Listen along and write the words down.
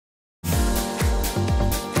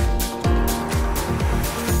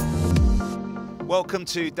Welcome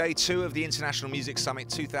to day 2 of the International Music Summit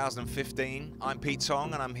 2015. I'm Pete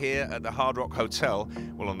Tong and I'm here at the Hard Rock Hotel,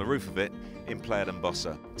 well on the roof of it, in Playa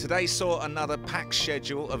d'Embossa. Today saw another packed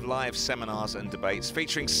schedule of live seminars and debates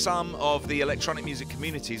featuring some of the electronic music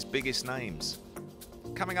community's biggest names.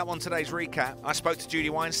 Coming up on today's recap, I spoke to Judy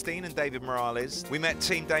Weinstein and David Morales. We met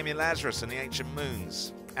Team Damian, Lazarus and the Ancient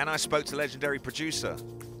Moons. And I spoke to legendary producer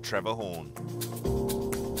Trevor Horn.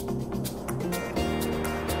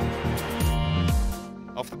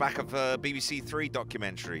 Off the back of a BBC 3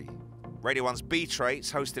 documentary, Radio 1's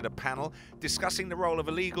B-Traits hosted a panel discussing the role of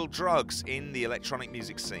illegal drugs in the electronic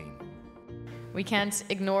music scene. We can't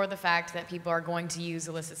ignore the fact that people are going to use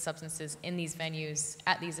illicit substances in these venues,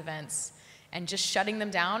 at these events, and just shutting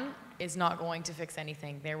them down is not going to fix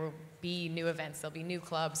anything. There will be new events, there'll be new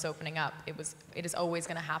clubs opening up. It is always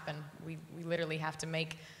going to happen. We literally have to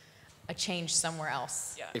make a change somewhere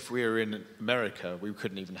else. Yeah. If we were in America, we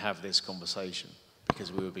couldn't even have this conversation,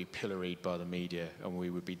 because we would be pilloried by the media and we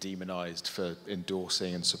would be demonized for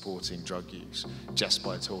endorsing and supporting drug use just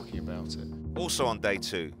by talking about it. Also on day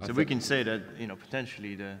 2. So we can say that,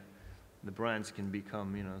 potentially the brands can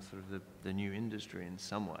become, sort of the new industry in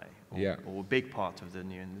some way, or a big part of the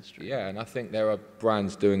new industry. Yeah, and I think there are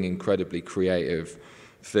brands doing incredibly creative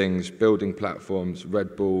things, building platforms.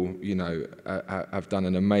 Red Bull, have done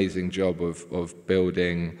an amazing job of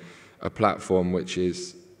building a platform which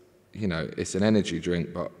is, it's an energy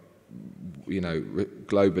drink, but,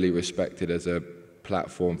 globally respected as a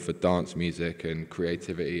platform for dance music and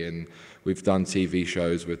creativity. And we've done TV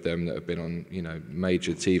shows with them that have been on,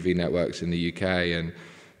 major TV networks in the UK, and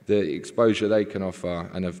the exposure they can offer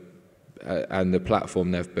and the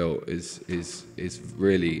platform they've built is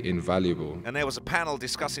really invaluable. And there was a panel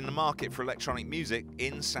discussing the market for electronic music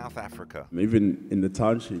in South Africa. Even in the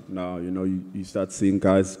township now, you start seeing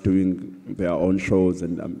guys doing their own shows,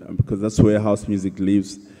 and because that's where house music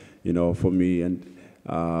lives, for me. And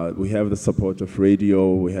we have the support of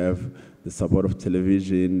radio, we have the support of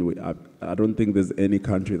television. I don't think there's any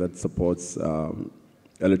country that supports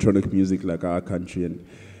electronic music like our country. And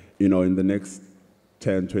in the next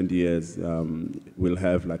 10, 20 years, we'll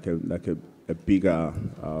have like a bigger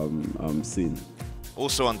scene.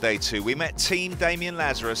 Also on day 2, we met Team Damian,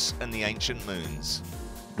 Lazarus and the Ancient Moons.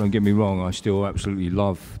 Don't get me wrong, I still absolutely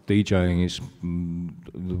love DJing. It's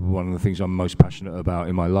one of the things I'm most passionate about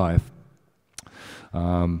in my life.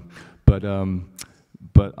 But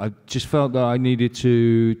I just felt that I needed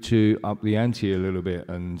to up the ante a little bit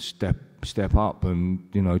and step up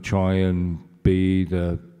and try and be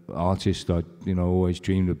the artist I always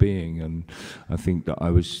dreamed of being. And I think that I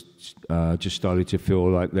was just started to feel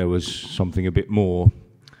like there was something a bit more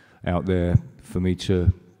out there for me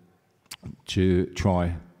to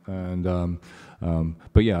try. And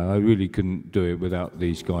but yeah, I really couldn't do it without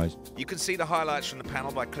these guys. You can see the highlights from the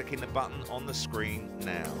panel by clicking the button on the screen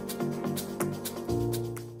now.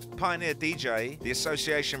 Pioneer DJ, the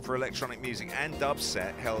Association for Electronic Music and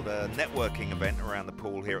Dubset, held a networking event around the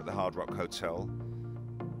pool here at the Hard Rock Hotel.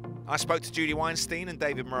 I spoke to Judy Weinstein and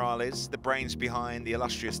David Morales, the brains behind the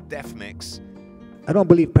illustrious Def Mix. I don't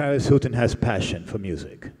believe Paris Hilton has passion for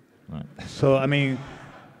music. Right. So, I mean...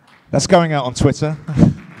 That's going out on Twitter.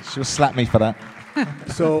 She'll slap me for that.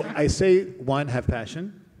 So I say, 1, have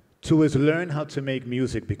passion. 2 is learn how to make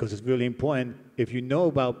music, because it's really important. If you know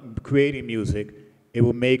about creating music, it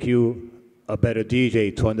will make you a better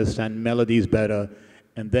DJ to understand melodies better,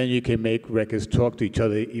 and then you can make records talk to each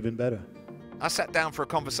other even better. I sat down for a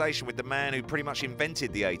conversation with the man who pretty much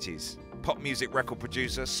invented the 80s. Pop music record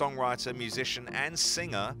producer, songwriter, musician and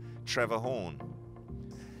singer, Trevor Horn.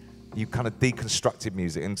 You kind of deconstructed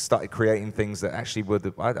music and started creating things that actually were,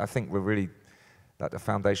 I think, were really like the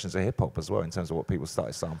foundations of hip-hop as well, in terms of what people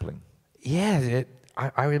started sampling. Yeah,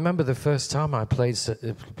 I remember the first time I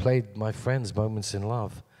played my friends Moments in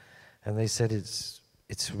Love, and they said it's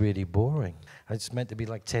really boring. It's meant to be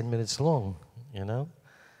like 10 minutes long,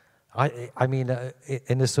 I mean,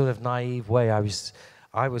 in a sort of naive way, I was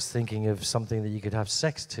thinking of something that you could have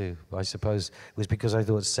sex to. I suppose it was because I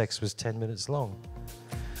thought sex was 10 minutes long.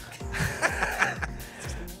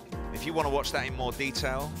 If you want to watch that in more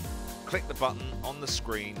detail, click the button on the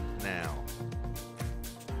screen now.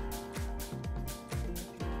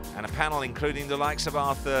 And a panel including the likes of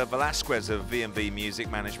Arthur Velasquez of V&V Music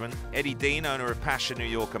Management, Eddie Dean, owner of Pasha New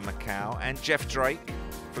York and Macau, and Jeff Drake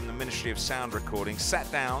from the Ministry of Sound Recording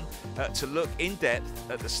sat down to look in depth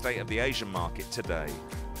at the state of the Asian market today.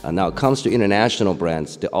 Now it comes to international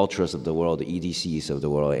brands, the Ultras of the world, the EDCs of the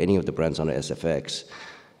world, any of the brands on the SFX.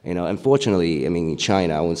 Unfortunately, I mean, in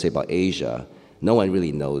China, I wouldn't say about Asia, no one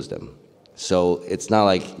really knows them. So it's not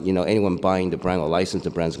like, you know, anyone buying the brand or licensing the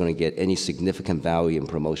brand is going to get any significant value in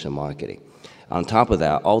promotion and marketing. On top of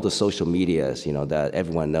that, all the social medias, you know, that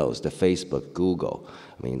everyone knows, the Facebook, Google,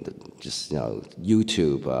 I mean, just, you know,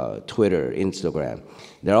 YouTube, Twitter, Instagram,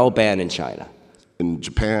 they're all banned in China. In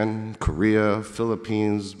Japan, Korea,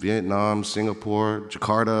 Philippines, Vietnam, Singapore,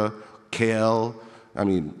 Jakarta, KL, I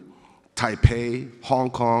mean, Taipei, Hong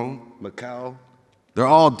Kong, Macau, they're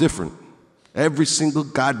all different. Every single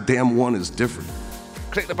goddamn one is different.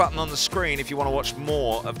 Click the button on the screen if you want to watch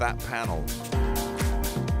more of that panel.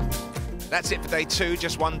 That's it for day 2,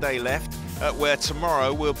 just one day left, where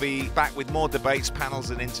tomorrow we'll be back with more debates, panels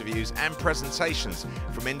and interviews and presentations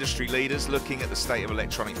from industry leaders looking at the state of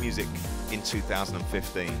electronic music in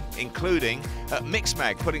 2015, including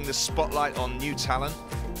Mixmag putting the spotlight on new talent.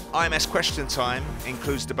 IMS Question Time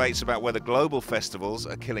includes debates about whether global festivals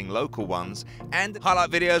are killing local ones, and highlight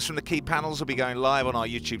videos from the key panels will be going live on our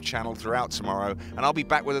YouTube channel throughout tomorrow, and I'll be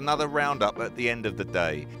back with another roundup at the end of the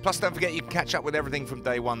day. Plus, don't forget you can catch up with everything from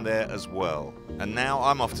day 1 there as well. And now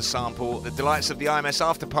I'm off to sample the delights of the IMS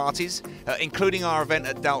after parties, including our event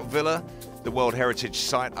at Dalt Villa, the World Heritage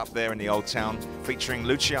site up there in the Old Town, featuring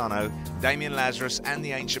Luciano, Damian, Lazarus and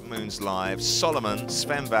the Ancient Moons live, Solomon,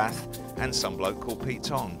 Sven Vath and some bloke called Pete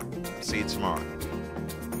Tong. See you tomorrow.